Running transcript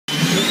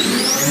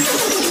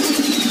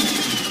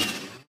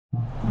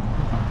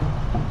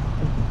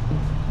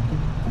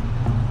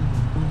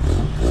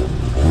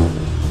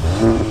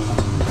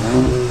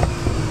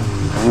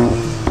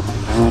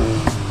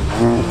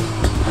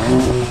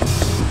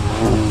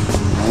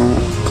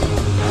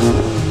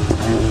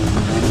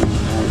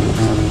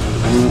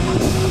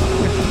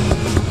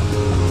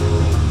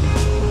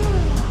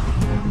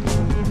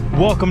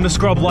Welcome to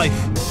Scrub Life.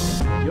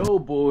 Yo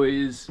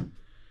boys,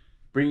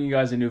 bringing you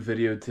guys a new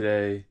video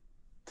today.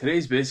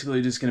 Today's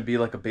basically just gonna be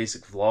like a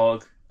basic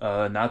vlog,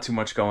 not too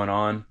much going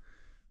on,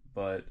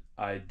 but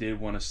I did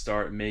want to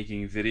start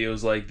making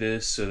videos like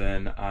this so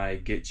then I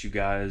get you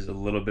guys a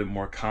little bit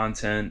more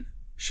content,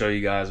 show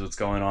you guys what's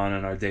going on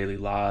in our daily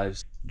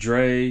lives.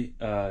 Dre,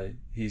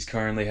 he's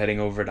currently heading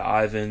over to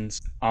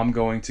Ivan's. I'm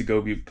going to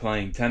go be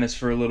playing tennis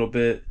for a little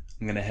bit.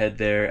 I'm gonna head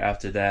there.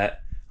 After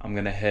that, I'm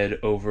gonna head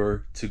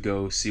over to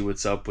go see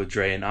what's up with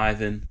Dre and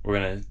Ivan. We're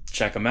gonna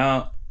check them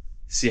out,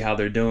 see how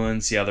they're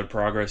doing, see how their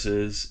progress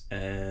is,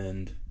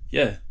 and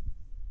yeah,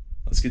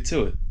 let's get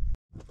to it.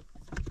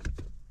 I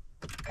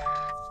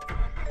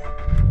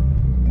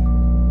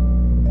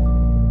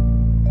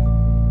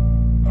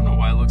don't know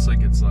why it looks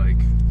like it's like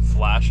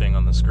flashing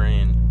on the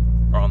screen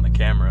or on the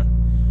camera.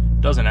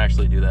 It doesn't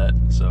actually do that,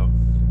 so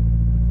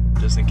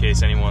just in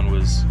case anyone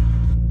was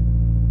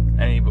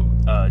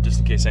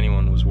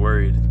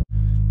worried.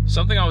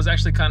 Something I was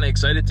actually kind of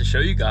excited to show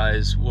you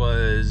guys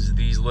was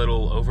these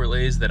little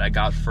overlays that I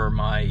got for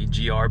my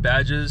GR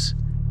badges,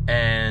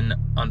 and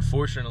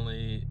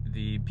unfortunately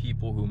the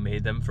people who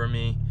made them for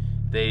me,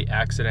 they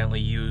accidentally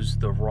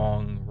used the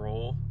wrong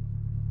roll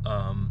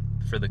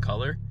for the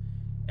color,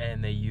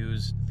 and they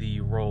used the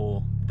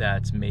roll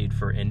that's made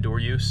for indoor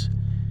use,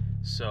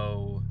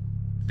 so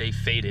they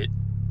faded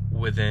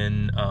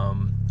within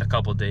a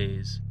couple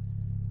days.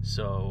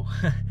 So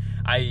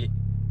I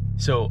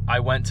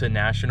went to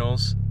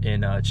nationals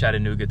in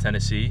Chattanooga,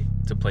 Tennessee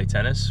to play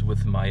tennis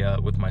with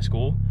my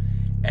school,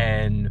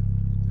 and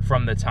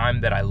from the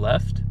time that I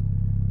left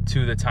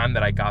to the time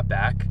that I got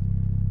back,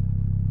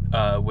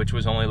 which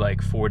was only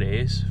like 4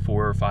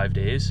 or 5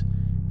 days,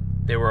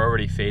 they were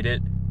already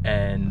faded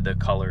and the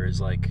color is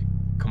like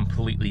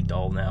completely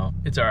dull now.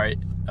 It's all right.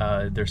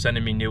 They're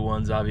sending me new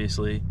ones,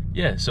 obviously.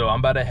 Yeah, so I'm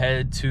about to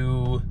head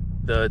to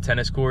the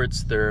tennis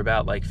courts. They're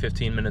about like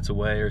 15 minutes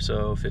away or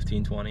so,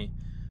 15, 20.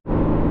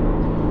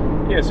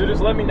 Yeah, so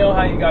just let me know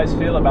how you guys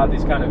feel about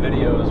these kind of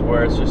videos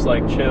where it's just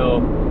like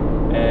chill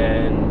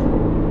and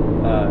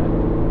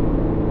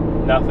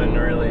nothing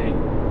really,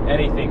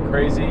 anything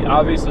crazy.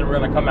 Obviously we're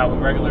gonna come out with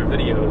regular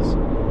videos,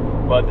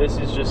 but this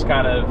is just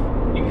kind of,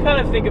 you can kind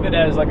of think of it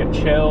as like a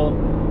chill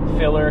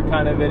filler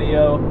kind of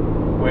video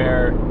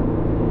where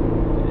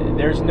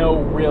there's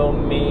no real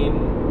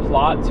main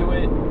plot to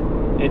it.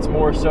 It's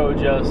more so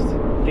just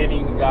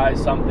giving you guys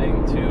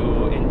something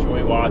to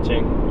enjoy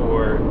watching,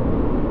 or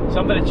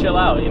something to chill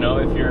out, you know,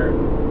 if you're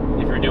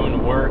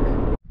doing work.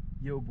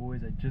 Yo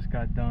boys, I just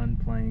got done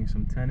playing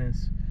some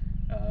tennis.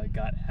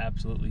 Got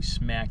absolutely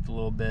smacked a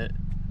little bit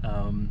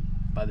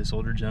by this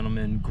older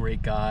gentleman.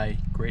 Great guy,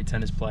 great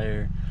tennis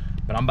player.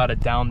 But I'm about to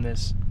down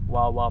this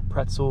Wawa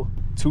pretzel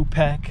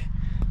 2-pack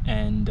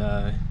and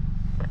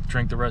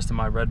drink the rest of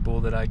my Red Bull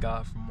that I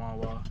got from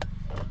Wawa.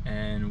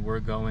 And we're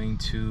going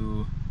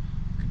to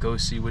go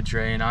see what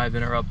Dre and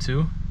Ivan are up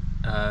to.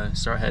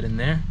 Start heading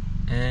there.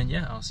 And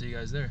yeah, I'll see you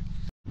guys there.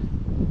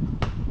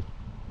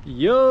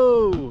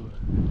 Yo!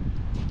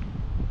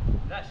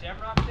 Is that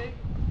Shamrock Shake?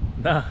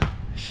 Nah,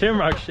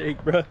 Shamrock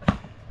Shake, bro.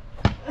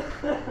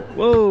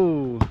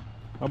 Whoa!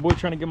 My boy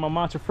trying to get my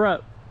matcha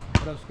frap.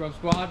 What up, Scrub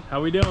Squad?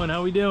 How we doing?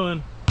 How we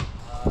doing?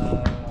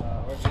 We're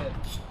good.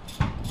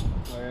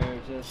 We're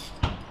just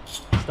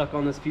stuck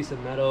on this piece of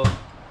metal.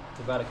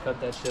 We're about to cut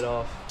that shit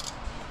off.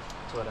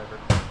 It's whatever.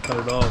 Cut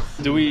it off.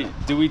 Do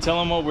we tell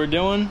them what we're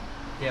doing?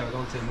 Yeah, we're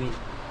going to a meet.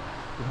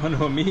 You want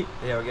to meet?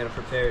 Yeah, we're getting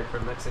prepared for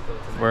Mexico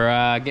tonight.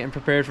 We're getting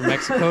prepared for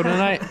Mexico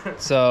tonight.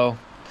 So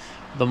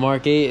the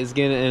MK8 is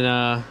getting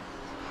a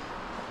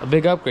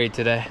big upgrade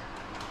today.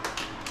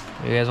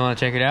 You guys want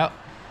to check it out?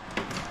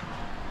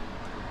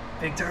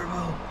 Big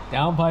turbo.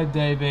 Downpipe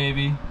day,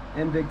 baby.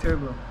 And big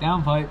turbo.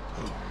 Downpipe.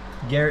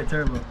 Garrett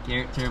turbo.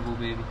 Garrett turbo,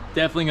 baby.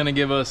 Definitely going to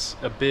give us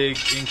a big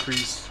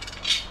increase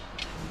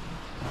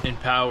in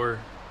power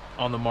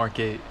on the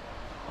MK8.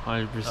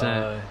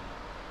 100%.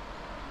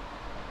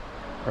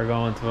 We're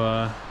going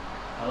to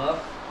Hello?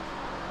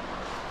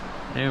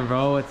 Hey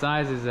bro, what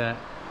size is that?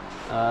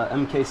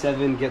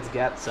 MK7 gets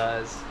gap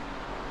size.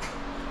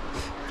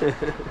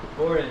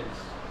 4-inch.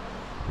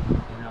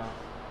 You know,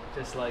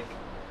 just like...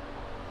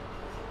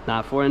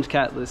 Nah, 4-inch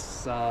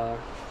catless,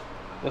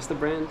 what's the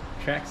brand?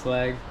 Track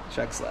slag.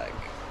 Track slag.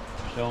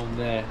 Show them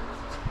there.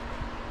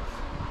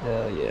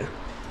 Hell yeah.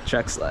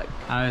 Track slag.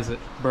 How is it?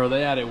 Bro,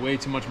 they added way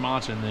too much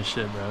matcha in this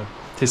shit, bro.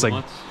 Tastes like...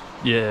 Much?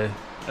 Yeah,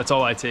 that's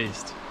all I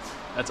taste.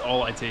 That's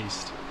all I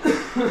taste.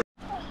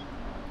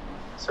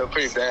 So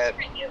pretty bad.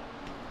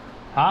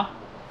 Huh?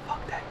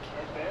 Fuck that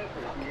kid.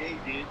 Yeah,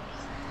 dude.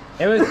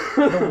 It was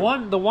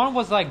the one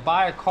was like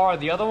by a car,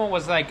 the other one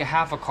was like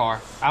half a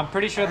car. I'm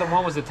pretty sure the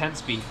one was a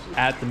 10-speed.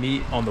 At the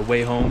meet on the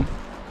way home,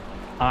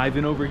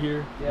 Ivan over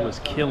here was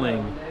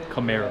killing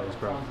Camaros,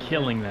 bro.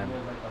 Killing them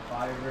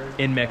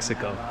in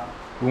Mexico.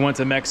 We went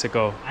to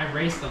Mexico. I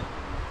raced them.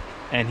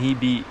 And he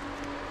beat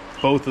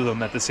both of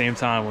them at the same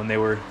time when they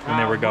were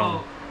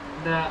going.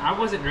 I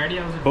wasn't ready.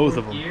 I was in both fourth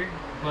of them. gear,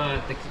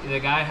 but the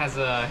guy has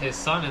his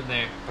son in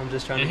there. I'm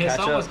just trying and to catch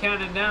up. his son was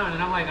counting down,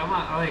 and I'm like,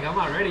 I'm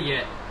not ready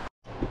yet.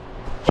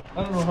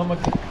 I don't know how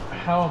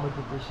I'm gonna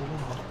put this shit in.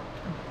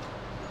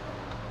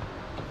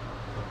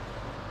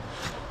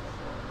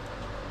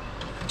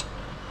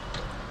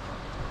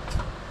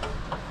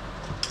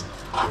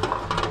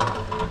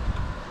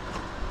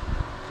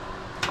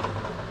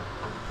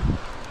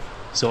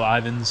 So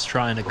Ivan's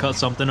trying to cut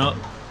something up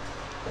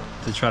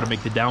to try to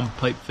make the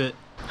downpipe fit.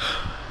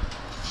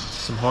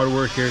 Some hard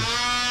work here.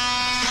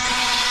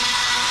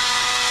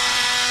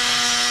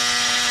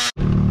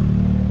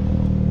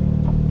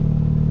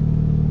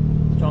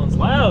 Sounds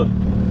loud.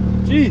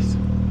 Jeez.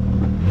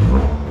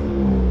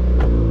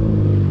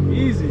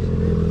 Easy.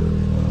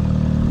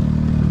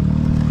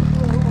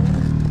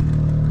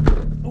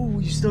 Oh,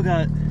 you still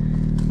got...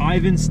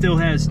 Ivan still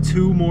has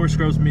 2 more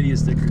Scrubs Media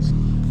stickers.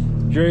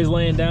 Jerry's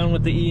laying down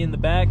with the E in the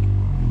back.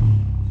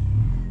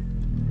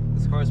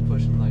 This car's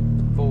pushing like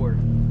 4.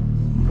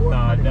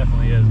 Nah, it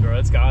definitely is, bro.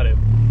 It's got it.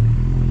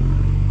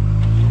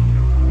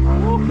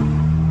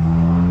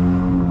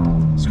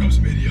 Scrubs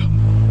Media.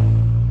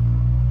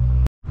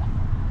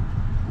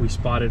 We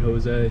spotted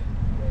Jose.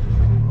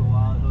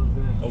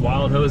 A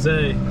wild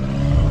Jose.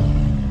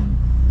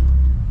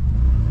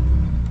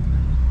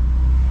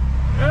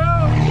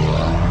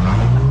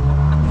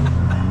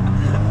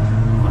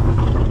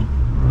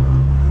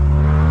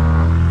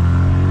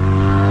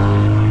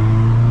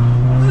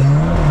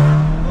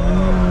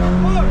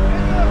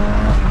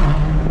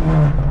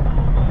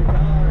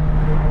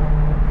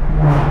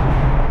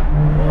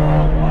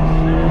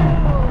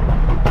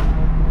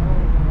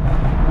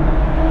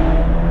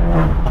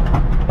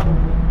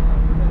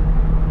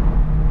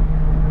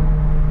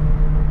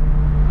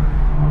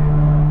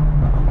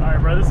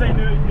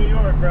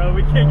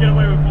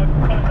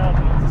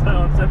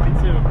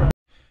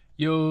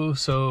 Yo,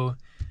 so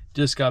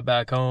just got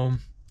back home.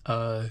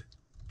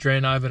 Dre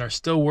and Ivan are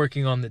still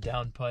working on the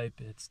downpipe.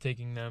 It's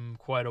taking them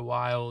quite a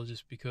while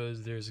just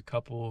because there's a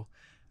couple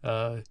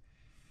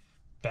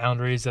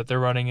boundaries that they're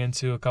running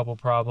into, a couple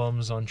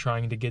problems on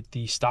trying to get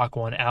the stock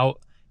one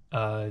out.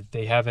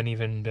 They haven't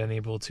even been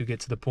able to get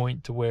to the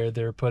point to where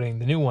they're putting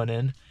the new one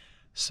in.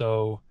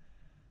 So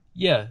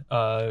yeah,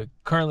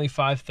 currently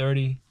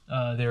 5:30.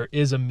 There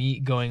is a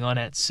meet going on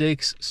at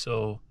 6,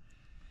 so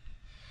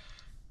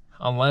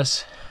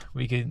unless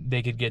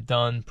they could get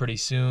done pretty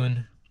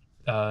soon,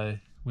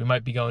 we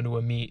might be going to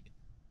a meet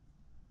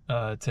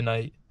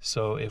tonight.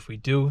 So if we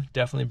do,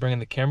 definitely bringing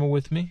the camera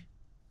with me,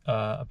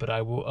 but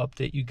I will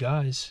update you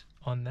guys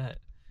on that.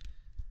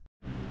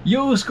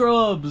 Yo,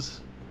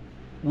 Scrubs,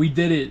 we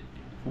did it.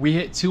 We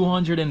hit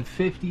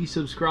 250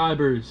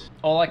 subscribers.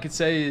 All I could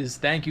say is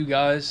thank you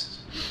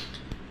guys.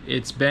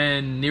 It's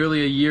been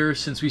nearly a year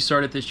since we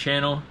started this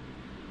channel,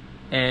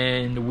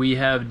 and we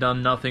have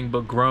done nothing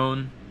but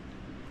grown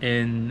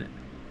in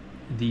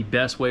the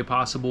best way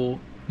possible,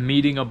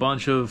 meeting a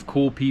bunch of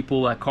cool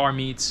people at car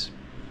meets,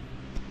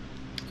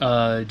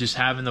 just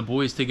having the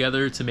boys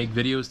together to make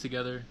videos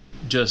together.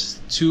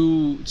 Just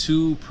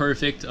too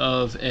perfect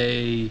of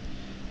a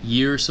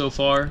year so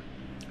far,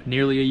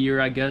 nearly a year,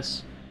 I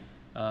guess.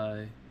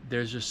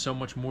 There's just so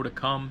much more to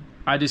come.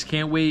 I just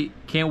can't wait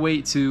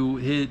to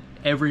hit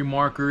every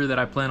marker that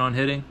I plan on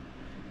hitting.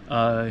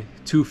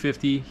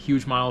 250,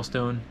 huge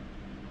milestone.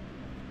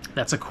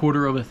 That's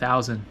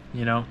 250,000,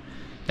 you know?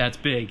 That's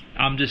big.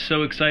 I'm just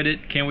so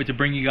excited. Can't wait to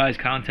bring you guys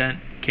content.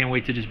 Can't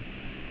wait to just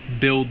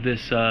build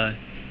this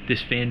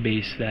this fan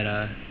base that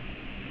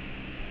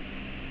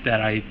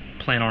I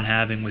plan on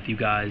having with you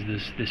guys,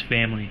 this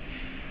family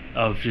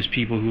of just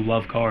people who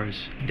love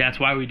cars. That's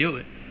why we do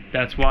it.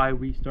 That's why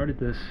we started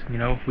this, you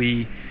know?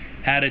 We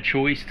had a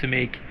choice to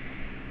make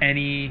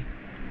any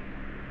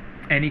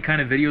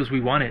kind of videos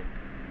we wanted,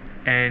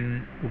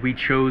 and we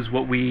chose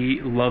what we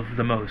love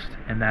the most,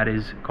 and that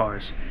is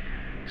cars.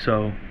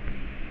 So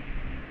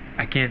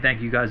I can't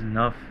thank you guys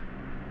enough.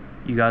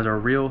 You guys are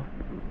real.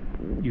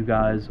 You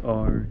guys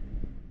are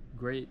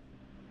great.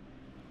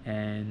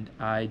 And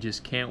I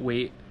just can't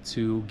wait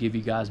to give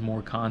you guys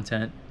more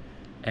content.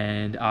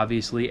 And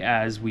obviously,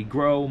 as we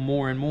grow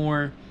more and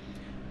more,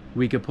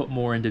 we could put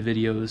more into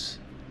videos.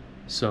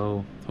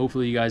 So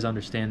hopefully you guys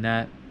understand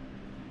that.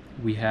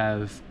 We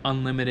have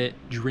unlimited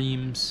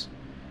dreams,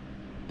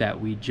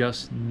 that we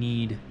just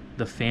need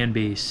the fan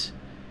base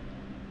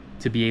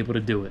to be able to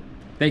do it.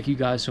 Thank you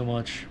guys so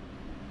much.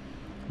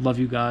 Love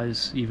you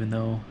guys, even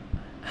though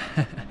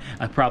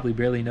I probably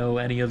barely know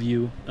any of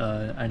you.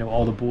 I know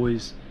all the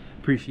boys.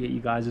 Appreciate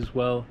you guys as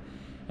well.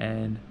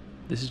 And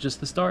this is just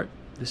the start.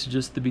 This is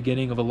just the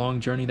beginning of a long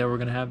journey that we're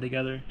going to have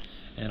together.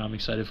 And I'm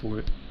excited for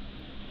it.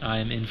 I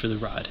am in for the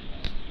ride.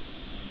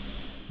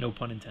 No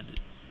pun intended.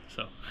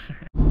 So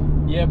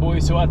yeah,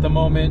 boys, so at the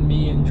moment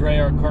me and Dre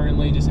are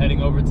currently just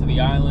heading over to the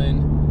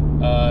island.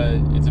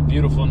 It's a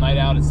beautiful night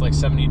out. It's like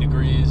 70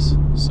 degrees,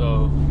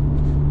 so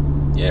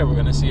yeah, we're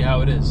gonna see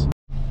how it is.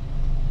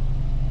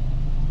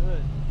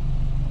 Good.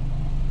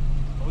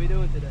 What are we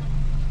doing today?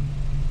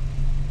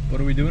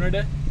 What are we doing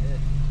today? Yeah.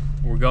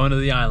 We're going to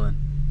the island.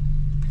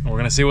 We're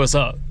gonna see what's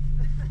up.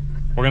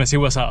 We're gonna see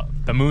what's up.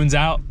 The moon's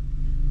out.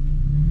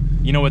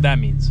 You know what that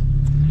means.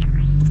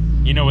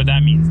 You know what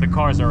that means. The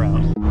cars are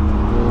out.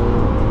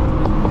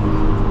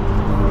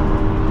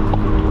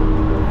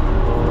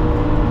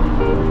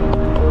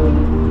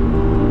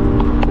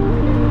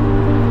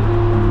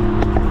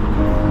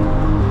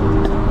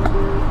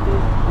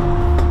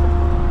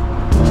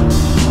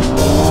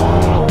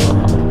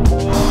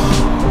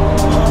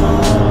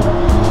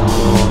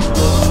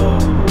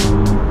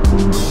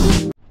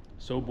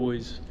 So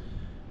boys,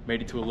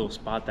 made it to a little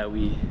spot that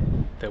we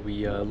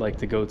like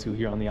to go to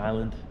here on the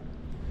island.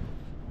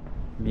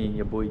 Me and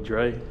your boy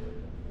Dre.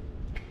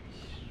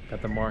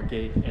 Got the Mark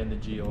 8 and the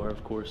GR,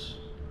 of course.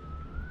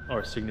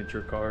 Our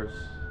signature cars.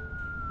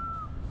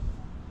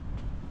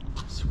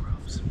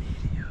 Scrubs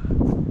Media.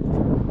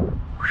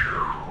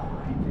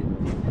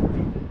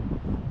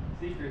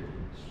 Secret.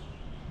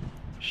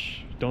 Shh,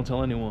 don't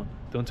tell anyone.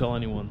 Don't tell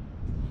anyone.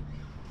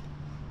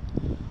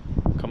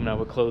 Coming out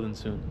with clothing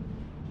soon.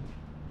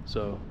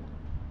 So,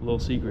 a little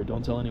secret,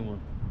 don't tell anyone.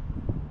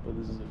 But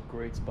this is a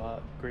great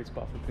spot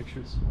for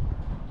pictures.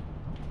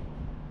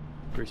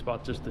 Great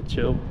spot just to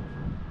chill.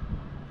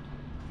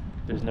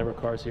 There's never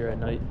cars here at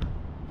night.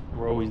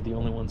 We're always the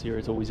only ones here,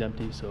 it's always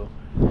empty, so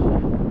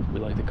we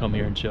like to come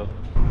here and chill.